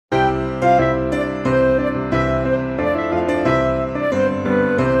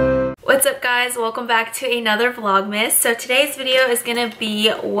guys, welcome back to another Vlogmas. So today's video is gonna be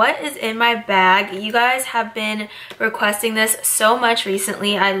what is in my bag. You guys have been requesting this so much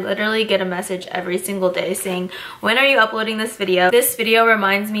recently. I literally get a message every single day saying, when are you uploading this video? This video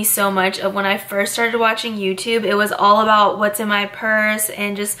reminds me so much of when I first started watching YouTube. It was all about what's in my purse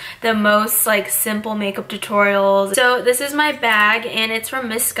and just the most like simple makeup tutorials. So this is my bag and it's from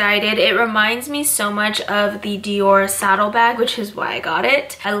Misguided. It reminds me so much of the Dior saddle bag, which is why I got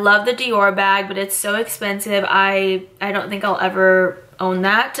it. I love the Dior bag, but it's so expensive. I don't think I'll ever own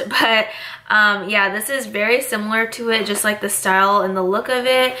that, but yeah, this is very similar to it, just like the style and the look of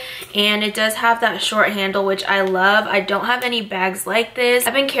it, and it does have that short handle, which I love. I don't have any bags like this.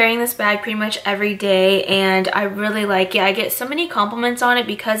 I've been carrying this bag pretty much every day and I really like it. I get so many compliments on it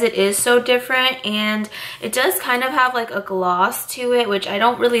because it is so different, and it does kind of have like a gloss to it, which I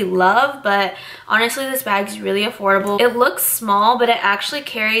don't really love, but honestly this bag is really affordable. It looks small, but it actually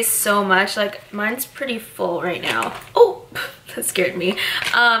carries so much. Like mine's pretty full right now. Oh, that scared me.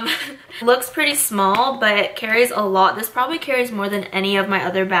 Looks pretty small, but it carries a lot. This probably carries more than any of my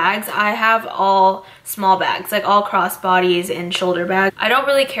other bags. I have all small bags, like all crossbodies and shoulder bags. I don't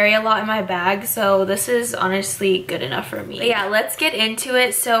really carry a lot in my bag, so this is honestly good enough for me. But yeah, let's get into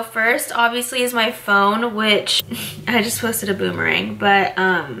it. So first, obviously, is my phone, which I just posted a boomerang, but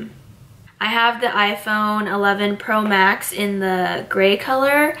I have the iPhone 11 Pro Max in the gray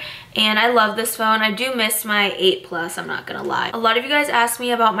color, and I love this phone. I do miss my 8 Plus, I'm not gonna lie. A lot of you guys asked me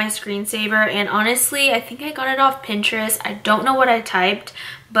about my screensaver, and honestly, I think I got it off Pinterest. I don't know what I typed,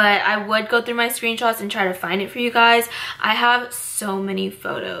 but I would go through my screenshots and try to find it for you guys. I have so many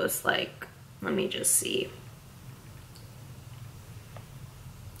photos, like, let me just see.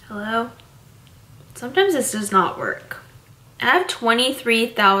 Hello? Sometimes this does not work. I have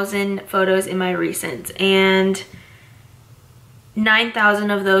 23,000 photos in my recents, and 9,000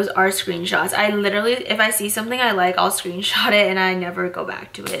 of those are screenshots. I literally, if I see something I like, I'll screenshot it and I never go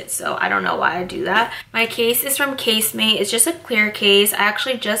back to it. So I don't know why I do that. My case is from Casemate. It's just a clear case. I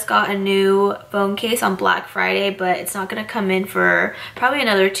actually just got a new phone case on Black Friday, but it's not gonna come in for probably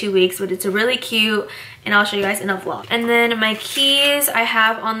another 2 weeks, but it's a really cute, and I'll show you guys in a vlog. And then my keys, I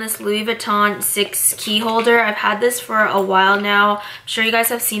have on this Louis Vuitton 6 key holder. I've had this for a while now. I'm sure you guys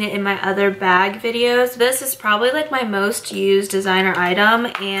have seen it in my other bag videos. This is probably like my most used designer item,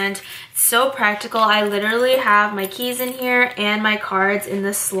 and it's so practical. I literally have my keys in here and my cards in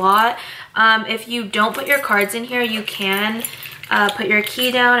this slot. If you don't put your cards in here, you can put your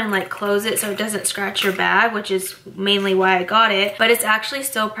key down and like close it so it doesn't scratch your bag, which is mainly why I got it. But it's actually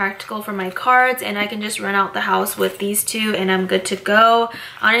still practical for my cards, and I can just run out the house with these two and I'm good to go.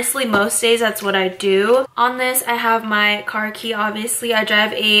 Honestly, most days that's what I do. On this, I have my car key. Obviously, I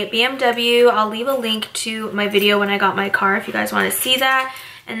drive a BMW. I'll leave a link to my video when I got my car if you guys want to see that.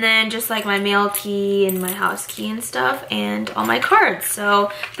 And then just like my mail key and my house key and stuff, and all my cards. So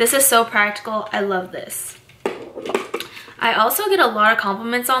this is so practical. I love this. I also get a lot of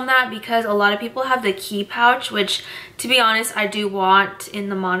compliments on that because a lot of people have the key pouch, which to be honest, I do want in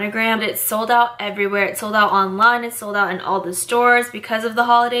the monogram. But it's sold out everywhere. It's sold out online. It's sold out in all the stores because of the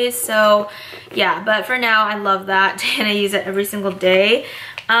holidays. So yeah, but for now, I love that and I use it every single day.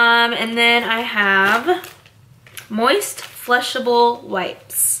 And then I have moist flushable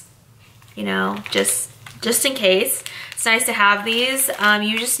wipes, you know, just in case. It's nice to have these.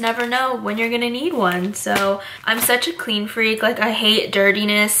 You just never know when you're gonna need one. So I'm such a clean freak. Like, I hate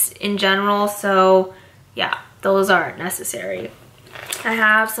dirtiness in general. So yeah, those are necessary. I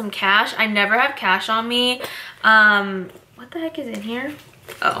have some cash. I never have cash on me. What the heck is in here?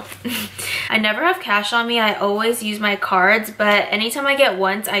 Oh, I never have cash on me. I always use my cards, but anytime I get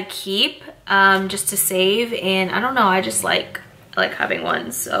ones, I keep just to save. And I don't know, I just like having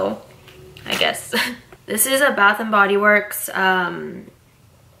ones. So I guess. This is a Bath & Body Works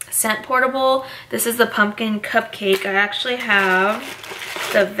scent portable. This is the pumpkin cupcake. I actually have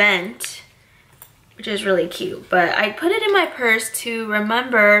the vent, which is really cute, but I put it in my purse to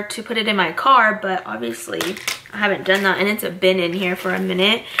remember to put it in my car, but obviously I haven't done that, and it's been in here for a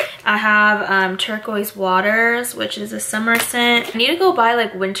minute. I have turquoise waters, which is a summer scent. I need to go buy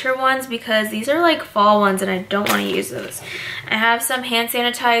like winter ones because these are like fall ones and I don't want to use those. I have some hand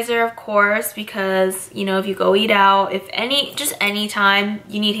sanitizer, of course, because, you know, if you go eat out, just any time,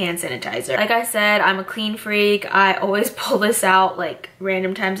 you need hand sanitizer. Like I said, I'm a clean freak. I always pull this out like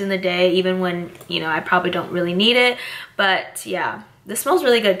random times in the day, even when, you know, I probably don't really need it. But yeah, this smells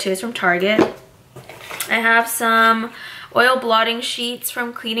really good too. It's from Target. I have some oil blotting sheets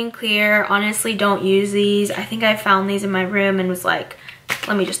from Clean & Clear. Honestly, don't use these. I think I found these in my room and was like,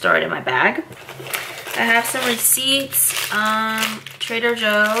 let me just throw it in my bag. I have some receipts, Trader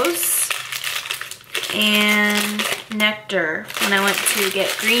Joe's. and nectar when I went to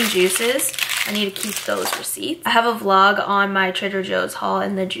get green juices. I need to keep those receipts. I have a vlog on my Trader Joe's haul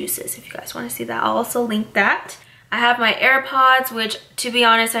and the juices if you guys want to see that. I'll also link that. I have my AirPods, which to be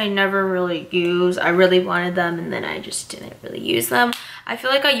honest, I never really use. I really wanted them and then I just didn't really use them. I feel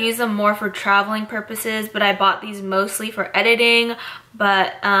like I use them more for traveling purposes, but I bought these mostly for editing.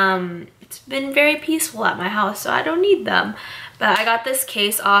 But it's been very peaceful at my house, so I don't need them. But I got this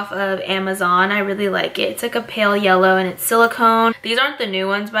case off of Amazon. I really like it. It's like a pale yellow and it's silicone. These aren't the new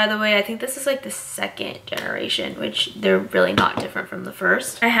ones, by the way. I think this is like the second generation, which they're really not different from the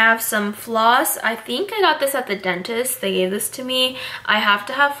first. I have some floss. I think I got this at the dentist. They gave this to me. I have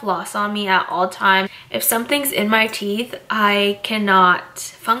to have floss on me at all times. If something's in my teeth, I cannot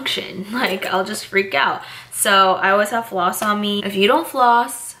function. Like, I'll just freak out. So I always have floss on me. If you don't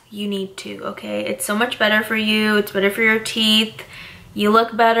floss, you need to, okay? It's so much better for you. It's better for your teeth. You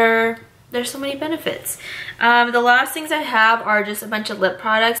look better. There's so many benefits. The last things I have are just a bunch of lip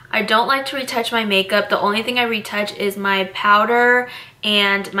products. I don't like to retouch my makeup. The only thing I retouch is my powder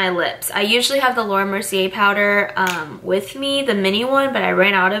and my lips. I usually have the Laura Mercier powder with me, the mini one, but I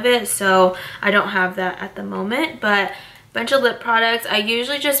ran out of it, so I don't have that at the moment. But bunch of lip products. I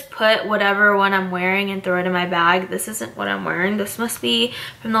usually just put whatever one I'm wearing and throw it in my bag. This isn't what I'm wearing. This must be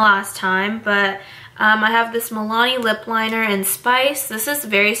from the last time, but I have this Milani lip liner in Spice. This is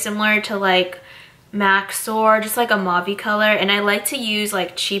very similar to like Maxor, just like a mauve color, and I like to use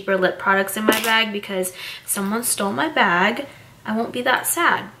like cheaper lip products in my bag because if someone stole my bag, I won't be that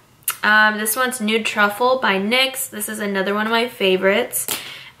sad. This one's Nude Truffle by NYX. This is another one of my favorites.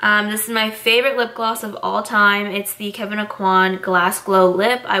 This is my favorite lip gloss of all time. It's the Kevyn Aucoin Glass Glow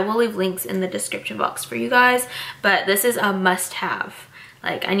Lip. I will leave links in the description box for you guys, but this is a must-have.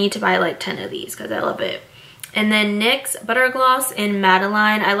 Like, I need to buy like 10 of these because I love it. And then NYX Butter Gloss in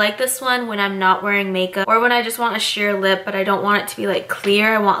Madeline. I like this one when I'm not wearing makeup or when I just want a sheer lip, but I don't want it to be like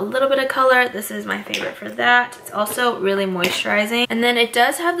clear. I want a little bit of color. This is my favorite for that. It's also really moisturizing. And then it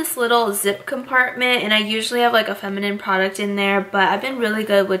does have this little zip compartment, and I usually have like a feminine product in there, but I've been really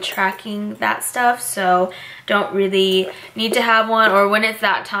good with tracking that stuff, so don't really need to have one, or when it's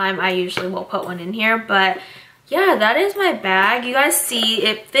that time, I usually will put one in here. But yeah, that is my bag. You guys see,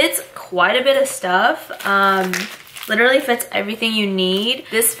 it fits quite a bit of stuff. Literally fits everything you need.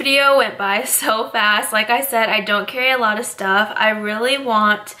 This video went by so fast. Like I said, I don't carry a lot of stuff. I really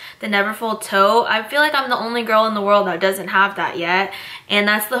want the Neverfull tote. I feel like I'm the only girl in the world that doesn't have that yet. And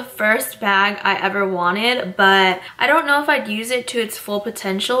that's the first bag I ever wanted, but I don't know if I'd use it to its full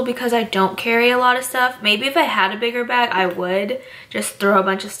potential because I don't carry a lot of stuff. Maybe if I had a bigger bag, I would just throw a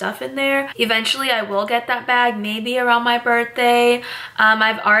bunch of stuff in there. Eventually, I will get that bag, maybe around my birthday.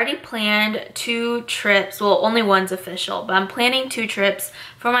 I've already planned 2 trips. Well, only one's official, but I'm planning 2 trips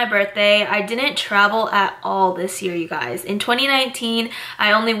for my birthday. I didn't travel at all this year, you guys. In 2019,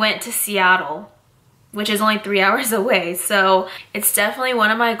 I only went to Seattle, which is only 3 hours away. So it's definitely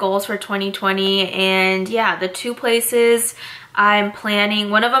one of my goals for 2020. And yeah, the 2 places I'm planning,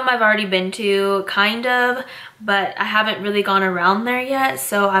 one of them I've already been to, kind of, but I haven't really gone around there yet.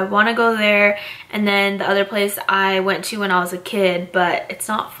 So I want to go there. And then the other place I went to when I was a kid, but it's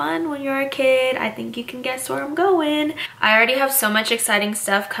not fun when you're a kid. I think you can guess where I'm going. I already have so much exciting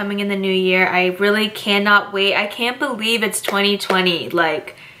stuff coming in the new year. I really cannot wait. I can't believe it's 2020.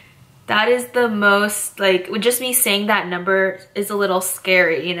 Like, that is the most, like, with just me saying that number is a little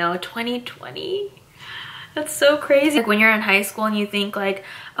scary, you know, 2020. That's so crazy. Like when you're in high school and you think like,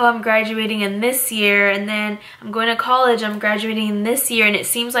 oh, I'm graduating in this year, and then I'm going to college, I'm graduating in this year, and it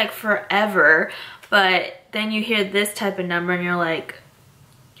seems like forever. But then you hear this type of number and you're like,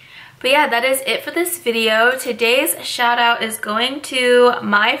 but yeah, that is it for this video. Today's shout out is going to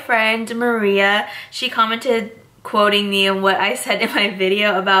my friend Maria. She commented quoting me and what I said in my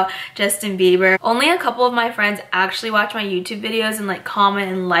video about Justin Bieber. Only a couple of my friends actually watch my YouTube videos and like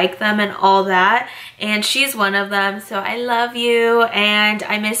comment and like them and all that, and she's one of them. So I love you and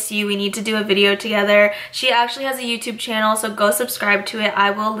I miss you. We need to do a video together. She actually has a YouTube channel, so go subscribe to it.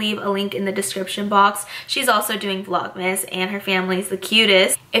 I will leave a link in the description box. She's also doing Vlogmas and her family's the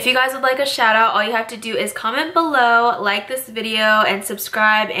cutest. If you guys would like a shout out, all you have to do is comment below, like this video, and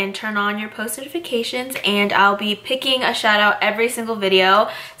subscribe and turn on your post notifications, and I'll be picking a shout out every single video.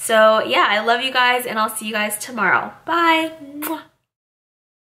 So yeah, I love you guys and I'll see you guys tomorrow. Bye. Mwah.